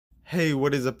Hey,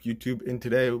 what is up YouTube? And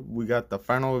today we got the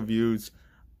final reviews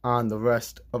on the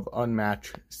rest of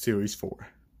Unmatched Series 4.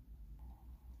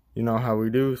 You know how we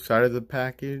do, side of the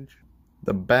package,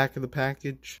 the back of the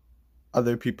package,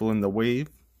 other people in the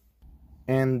wave,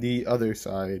 and the other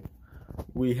side.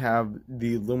 We have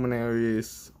the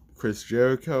Luminarious Chris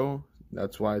Jericho,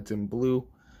 that's why it's in blue.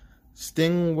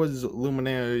 Sting was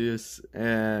Luminarious,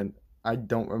 and I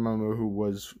don't remember who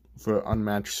was for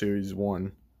Unmatched Series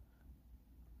 1.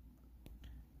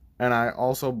 And I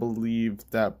also believe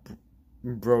that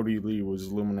Brody Lee was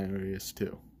Luminarious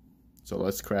too. So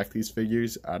let's crack these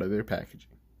figures out of their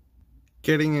packaging.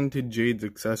 Getting into Jade's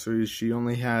accessories, she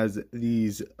only has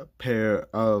these pair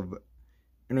of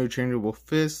interchangeable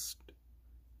fists.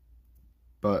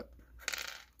 But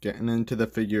getting into the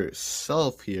figure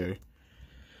itself here,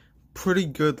 pretty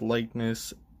good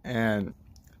likeness. And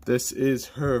this is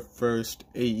her first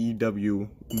AEW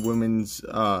women's,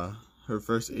 her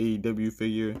first AEW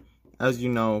figure. As you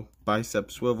know, bicep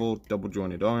swivel, double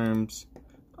jointed arms,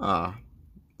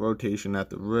 rotation at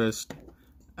the wrist.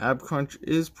 Ab crunch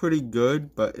is pretty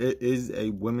good, but it is a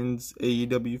women's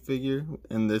AEW figure,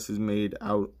 and this is made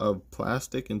out of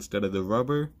plastic instead of the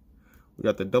rubber. We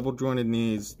got the double jointed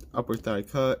knees, upper thigh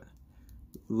cut,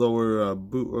 lower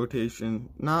boot rotation.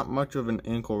 Not much of an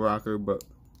ankle rocker, but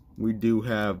we do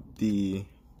have the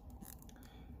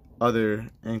other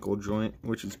ankle joint,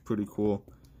 which is pretty cool.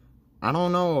 I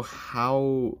don't know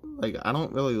how, I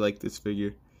don't really like this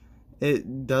figure.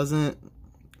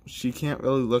 She can't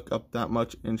really look up that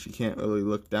much, and she can't really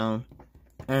look down.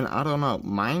 And I don't know,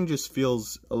 mine just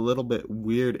feels a little bit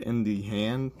weird in the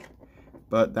hand,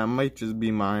 but that might just be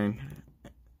mine.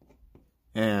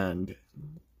 And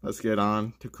let's get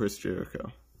on to Chris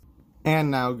Jericho. And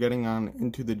now getting on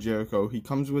into the Jericho, he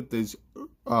comes with this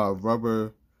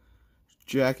rubber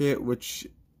jacket, which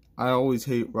I always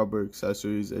hate rubber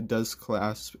accessories. It does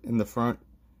clasp in the front,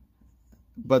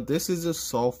 but this is a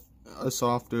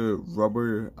softer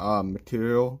rubber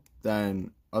material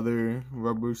than other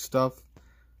rubber stuff.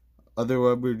 Other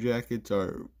rubber jackets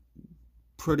are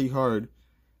pretty hard,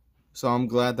 so I'm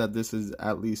glad that this is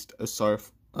at least a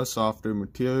softer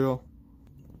material.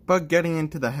 But getting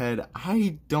into the head,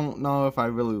 I don't know if I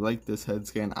really like this head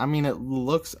scan. I mean, it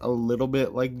looks a little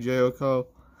bit like Jericho,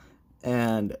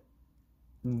 and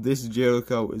this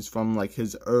Jericho is from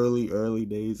his early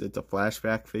days. It's a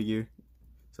flashback figure,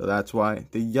 so that's why.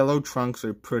 The yellow trunks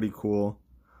are pretty cool.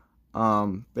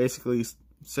 Basically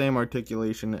same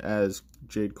articulation as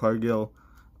Jade Cargill.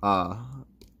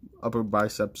 Upper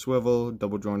bicep swivel,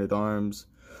 double jointed arms,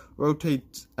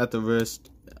 rotates at the wrist.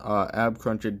 Ab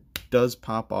crunch, it does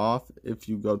pop off if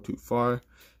you go too far.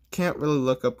 Can't really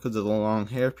look up because of the long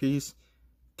hairpiece.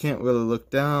 Can't really look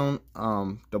down.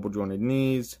 Double jointed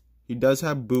knees. He does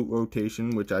have boot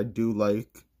rotation, which I do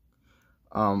like.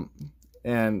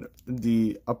 And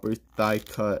the upper thigh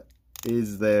cut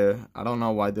is there. I don't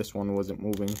know why this one wasn't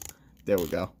moving. There we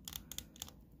go.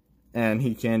 And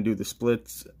he can do the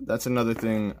splits. That's another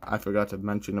thing I forgot to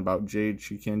mention about Jade.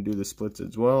 She can do the splits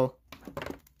as well.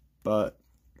 But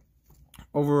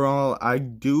overall, I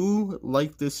do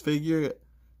like this figure.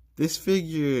 This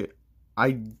figure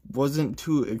I wasn't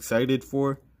too excited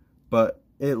for, but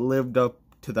it lived up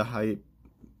to the hype.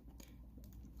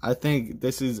 I think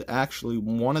this is actually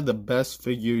one of the best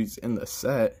figures in the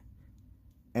set,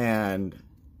 and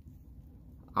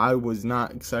I was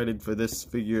not excited for this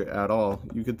figure at all.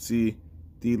 You could see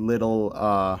the little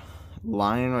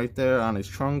lion right there on his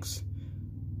trunks.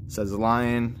 It says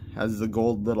lion, has the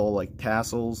gold little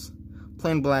tassels,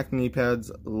 plain black knee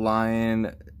pads,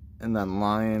 lion, and then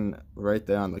lion right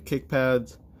there on the kick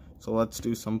pads. So let's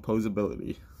do some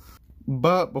posability.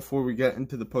 But before we get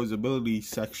into the posability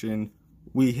section,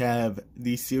 we have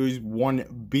the Series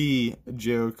 1B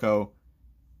Jericho,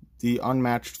 the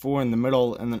Unmatched 4 in the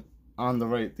middle, and then on the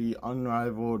right, the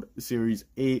Unrivaled Series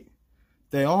 8.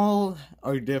 They all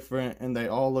are different, and they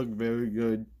all look very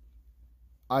good.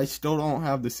 I still don't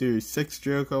have the Series 6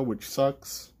 Jericho, which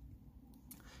sucks.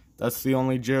 That's the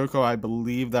only Jericho I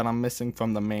believe that I'm missing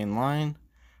from the main line.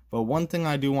 But one thing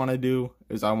I do want to do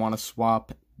is I want to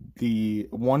swap the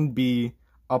 1B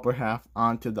upper half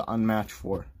onto the Unmatched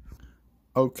 4.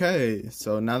 Okay,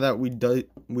 so now that we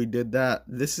did that,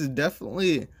 this is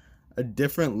definitely a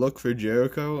different look for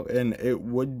Jericho, and it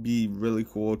would be really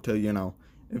cool to,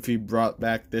 if he brought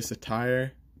back this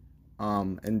attire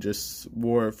and just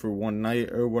wore it for one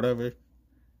night or whatever.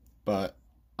 But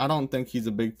I don't think he's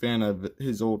a big fan of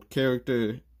his old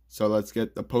character, so let's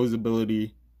get the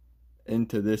posability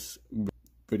into this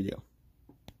video.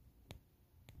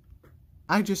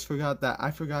 I just forgot that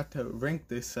I forgot to rank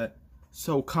this set.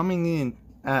 So coming in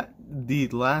at the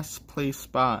last place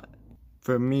spot,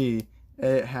 for me,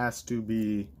 it has to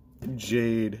be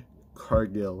Jade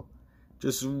Cargill.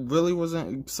 Just really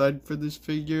wasn't excited for this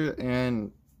figure,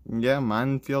 and yeah,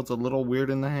 mine feels a little weird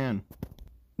in the hand.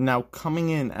 Now, coming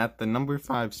in at the number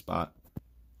 5 spot,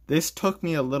 this took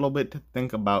me a little bit to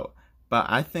think about, but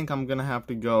I think I'm going to have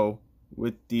to go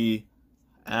with the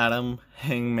Adam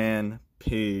Hangman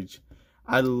Page.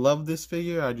 I love this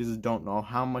figure, I just don't know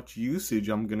how much usage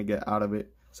I'm going to get out of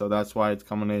it, so that's why it's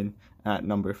coming in at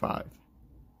number 5.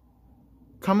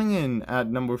 Coming in at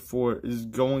number 4 is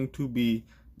going to be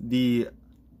the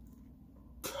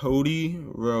Cody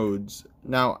Rhodes.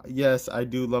 Now, yes, I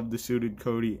do love the suited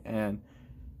Cody, and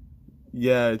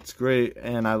yeah, it's great,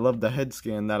 and I love the head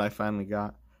scan that I finally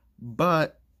got,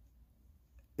 but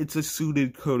it's a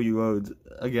suited Cody Rhodes.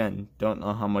 Again, don't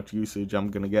know how much usage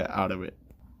I'm going to get out of it.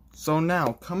 So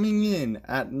now, coming in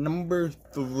at number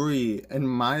 3, in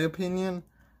my opinion,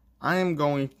 I am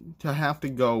going to have to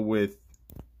go with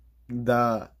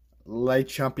the Le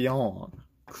Champion,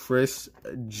 Chris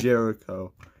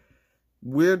Jericho.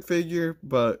 Weird figure,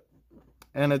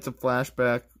 and it's a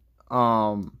flashback,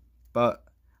 but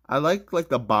I like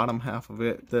the bottom half of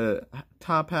it. The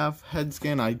top half, head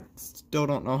scan, I still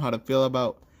don't know how to feel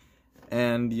about.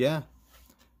 And yeah,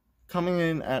 coming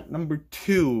in at number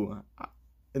 2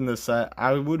 in the set,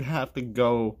 I would have to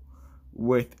go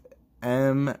with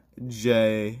MJF.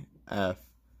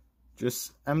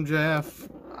 Just MJF,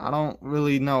 I don't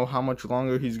really know how much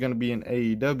longer he's going to be in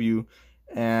AEW.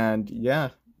 And yeah,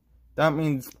 that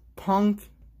means Punk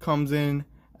comes in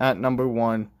at number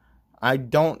 1. I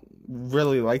don't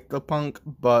really like the Punk,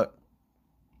 but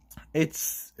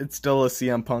it's still a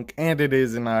CM Punk, and it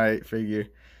is an alright figure.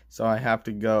 So I have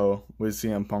to go with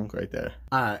CM Punk right there.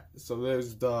 Alright, so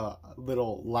there's the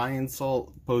little Lion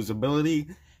Salt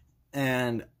posability.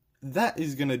 And that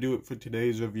is going to do it for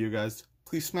today's review, guys.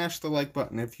 Please smash the like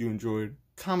button if you enjoyed.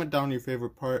 Comment down your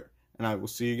favorite part. And I will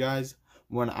see you guys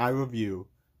when I review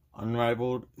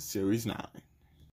Unrivaled Series 9.